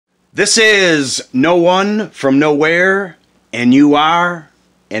This is No One from Nowhere, and you are,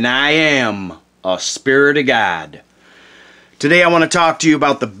 and I am a Spirit of God. Today I want to talk to you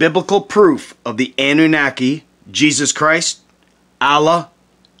about the biblical proof of the Anunnaki, Jesus Christ, Allah,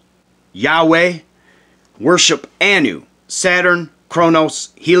 Yahweh, worship Anu, Saturn,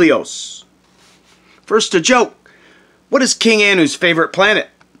 Kronos, Helios. First, a joke. What is King Anu's favorite planet?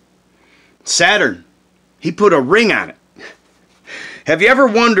 Saturn. He put a ring on it. Have you ever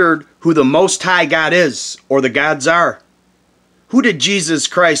wondered who the Most High God is, or the gods are? Who did Jesus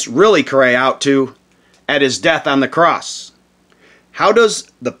Christ really cry out to at his death on the cross? How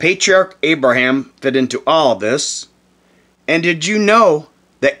does the patriarch Abraham fit into all of this? And did you know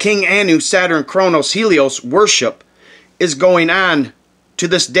that King Anu, Saturn, Kronos, Helios worship is going on to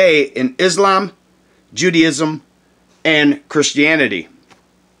this day in Islam, Judaism, and Christianity?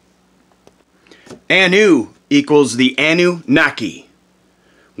 Anu equals the Anunnaki.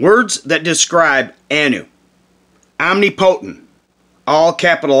 Words that describe Anu: omnipotent, all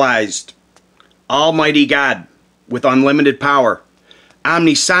capitalized, almighty God with unlimited power,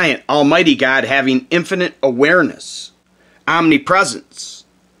 omniscient, almighty God having infinite awareness, omnipresence,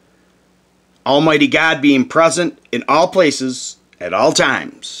 almighty God being present in all places at all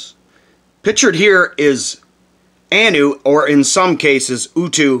times. Pictured here is Anu, or in some cases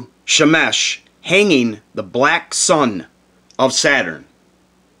Utu Shemesh, hanging the black sun of Saturn.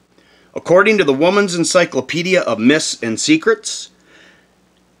 According to the Woman's Encyclopedia of Myths and Secrets,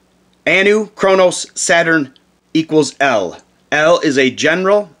 Anu, Kronos, Saturn equals El. El is a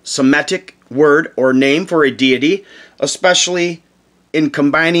general Semitic word or name for a deity, especially in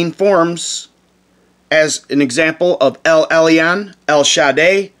combining forms, as an example of El Elyon, El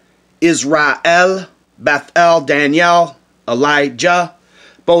Shaddai, Israel, Bethel, Daniel, Elijah.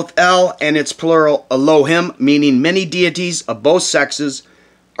 Both El and its plural Elohim, meaning many deities of both sexes,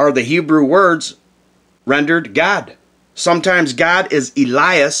 are the Hebrew words rendered God. Sometimes God is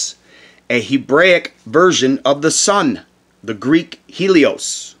Elias, a Hebraic version of the sun, the Greek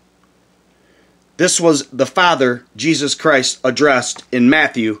Helios. This was the Father Jesus Christ addressed in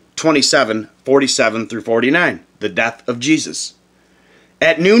Matthew 27:47 through 49, the death of Jesus.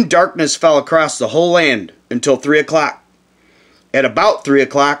 At noon, darkness fell across the whole land until 3 o'clock. At about 3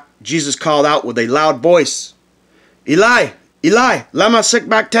 o'clock, Jesus called out with a loud voice, "Eli, Eli, lama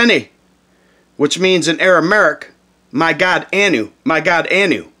sabachthani," which means in Aramaic, my God Anu,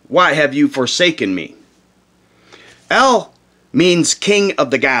 why have you forsaken me?" El means king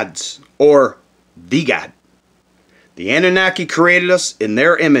of the gods, or the God. The Anunnaki created us in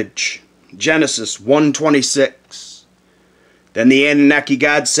their image. Genesis 1:26. Then the Anunnaki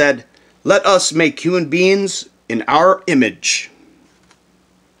God said, "Let us make human beings in our image."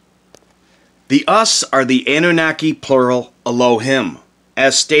 The us are the Anunnaki, plural Elohim,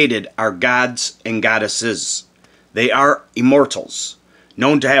 as stated, are gods and goddesses. They are immortals,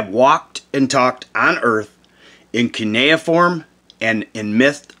 known to have walked and talked on earth in cuneiform and in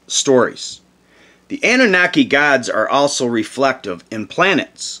myth stories. The Anunnaki gods are also reflective in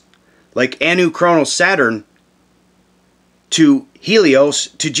planets, like Anu, Kronos, Saturn, to Helios,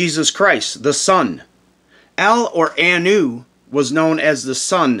 to Jesus Christ, the sun. El, or Anu, was known as the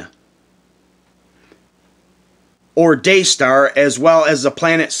sun, or day star, as well as the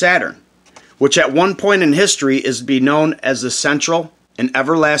planet Saturn, which at one point in history is to be known as the central and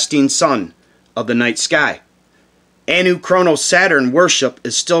everlasting sun of the night sky. Anu, Kronos, Saturn worship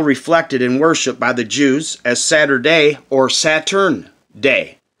is still reflected in worship by the Jews as Saturday, or Saturn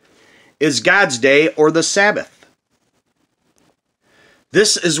Day, is God's day or the Sabbath.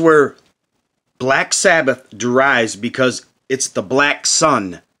 This is where Black Sabbath derives, because it's the black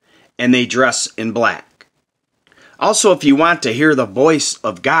sun and they dress in black. Also, if you want to hear the voice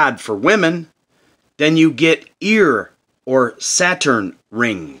of God for women, then you get ear or Saturn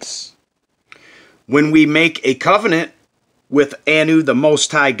rings. When we make a covenant with Anu, the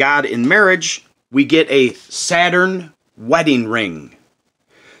Most High God, in marriage, we get a Saturn wedding ring.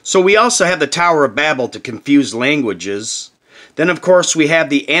 So we also have the Tower of Babel to confuse languages. Then, of course, we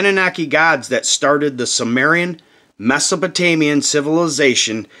have the Anunnaki gods that started the Sumerian Mesopotamian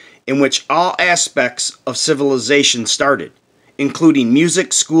civilization, in which all aspects of civilization started, including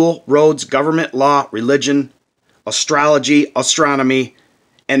music, school, roads, government, law, religion, astrology, astronomy,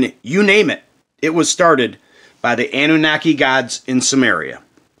 and you name it. It was started by the Anunnaki gods in Sumeria.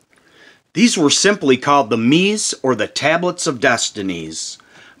 These were simply called the Mies, or the Tablets of Destinies.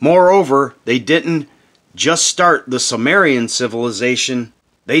 Moreover, they didn't just start the Sumerian civilization,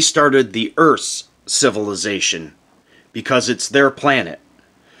 they started the Earth's civilization, because it's their planet.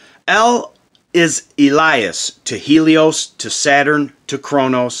 El is Helios, to Helios, to Saturn, to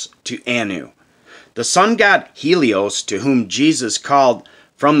Kronos, to Anu. The sun god Helios, to whom Jesus called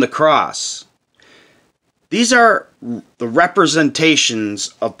from the cross. These are the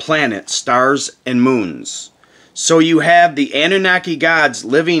representations of planets, stars, and moons. So you have the Anunnaki gods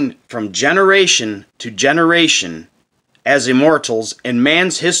living from generation to generation as immortals in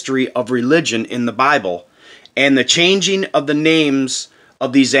man's history of religion in the Bible, and the changing of the names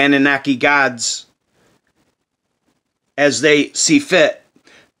of these Anunnaki gods as they see fit.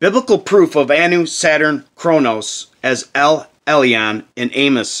 Biblical proof of Anu, Saturn, Kronos as El Elyon in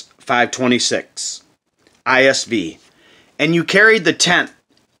Amos 5:26. ISV. And you carried the tent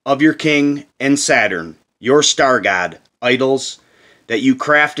of your king and Saturn, your star god, idols that you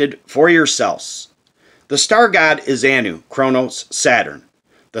crafted for yourselves. The star god is Anu, Kronos, Saturn,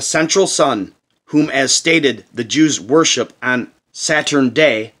 the central sun, whom as stated the Jews worship on Saturn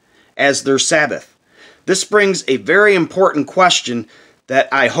Day as their Sabbath. This brings a very important question that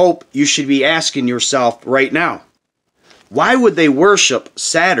I hope you should be asking yourself right now. Why would they worship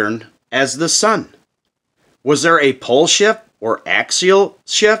Saturn as the sun? Was there a pole shift or axial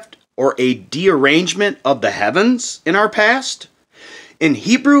shift or a dearrangement of the heavens in our past? In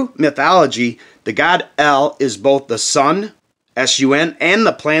Hebrew mythology, the god El is both the sun, S-U-N, and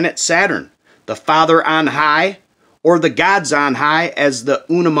the planet Saturn, the Father on high, or the gods on high, as the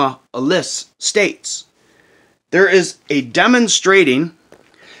Unima Elis states. There is a demonstrating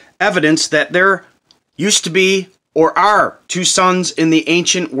evidence that there used to be or are two suns in the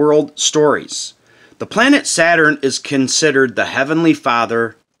ancient world stories. The planet Saturn is considered the heavenly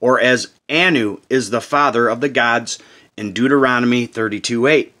father, or as Anu is the father of the gods in Deuteronomy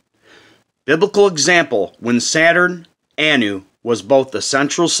 32:8. Biblical example when Saturn, Anu, was both the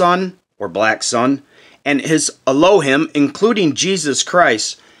central sun, or black sun, and his Elohim, including Jesus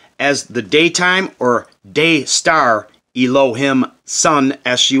Christ, as the daytime or day star Elohim sun,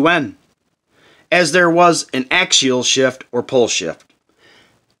 S-U-N, as there was an axial shift or pole shift.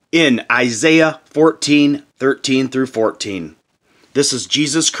 In Isaiah 14:13 through 14. This is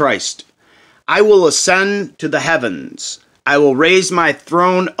Jesus Christ. I will ascend to the heavens. I will raise my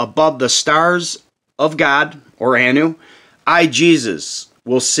throne above the stars of God, or Anu. I, Jesus,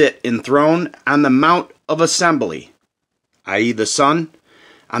 will sit enthroned on the Mount of Assembly, i.e. the sun,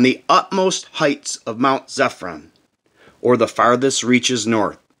 on the utmost heights of Mount Zephron, or the farthest reaches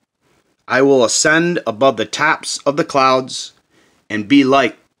north. I will ascend above the tops of the clouds and be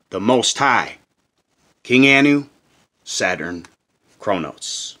like the Most High. King Anu, Saturn,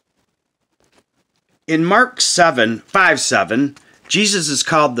 Kronos. In Mark 5:7, Jesus is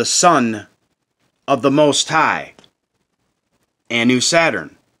called the Son of the Most High. Anu,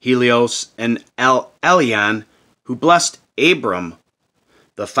 Saturn, Helios, and El Elyon, who blessed Abram,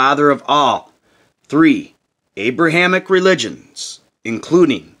 the father of all three Abrahamic religions,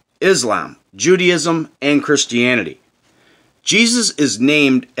 including Islam, Judaism, and Christianity. Jesus is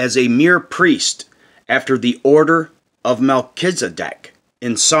named as a mere priest after the order of Melchizedek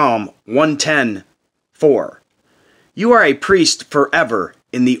in Psalm 110:4. You are a priest forever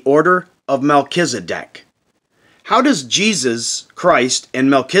in the order of Melchizedek. How does Jesus Christ and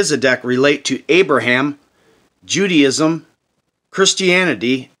Melchizedek relate to Abraham, Judaism,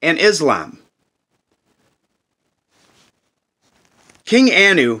 Christianity, and Islam? King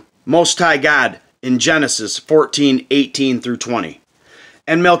Anu, Most High God, in Genesis 14:18 through 20.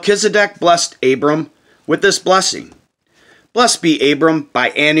 And Melchizedek blessed Abram with this blessing. Blessed be Abram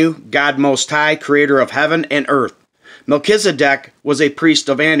by Anu, God Most High, creator of heaven and earth. Melchizedek was a priest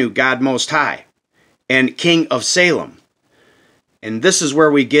of Anu, God Most High, and king of Salem. And this is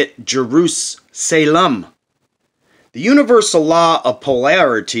where we get Jerusalem. The universal law of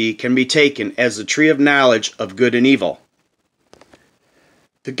polarity can be taken as the tree of knowledge of good and evil.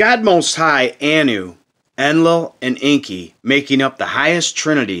 The God Most High, Anu, Enlil, and Enki, making up the highest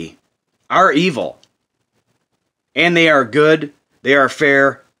trinity, are evil. And they are good, they are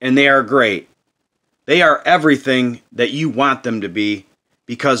fair, and they are great. They are everything that you want them to be,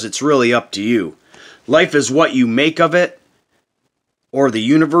 because it's really up to you. Life is what you make of it, or the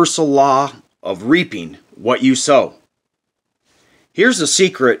universal law of reaping what you sow. Here's the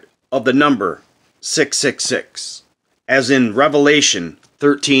secret of the number 666, as in Revelation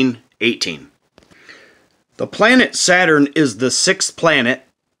 13:18. The planet Saturn is the sixth planet.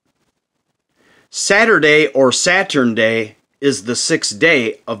 Saturday or Saturn Day is the sixth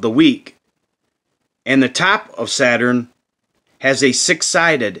day of the week. And the top of Saturn has a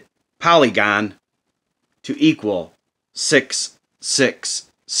six-sided polygon to equal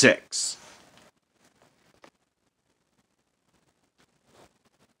 666.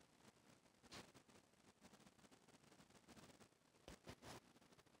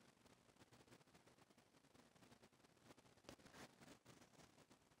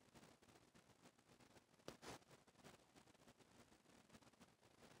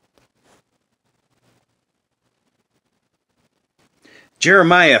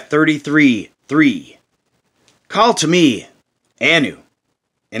 Jeremiah 33:3. Call to me, Anu,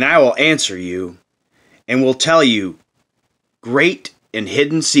 and I will answer you, and will tell you great and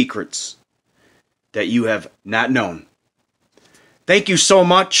hidden secrets that you have not known. Thank you so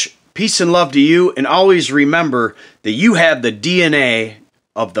much. Peace and love to you, and always remember that you have the DNA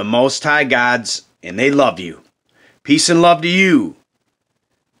of the Most High Gods, and they love you. Peace and love to you.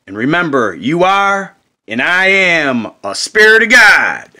 And remember, you are, and I am, a Spirit of God.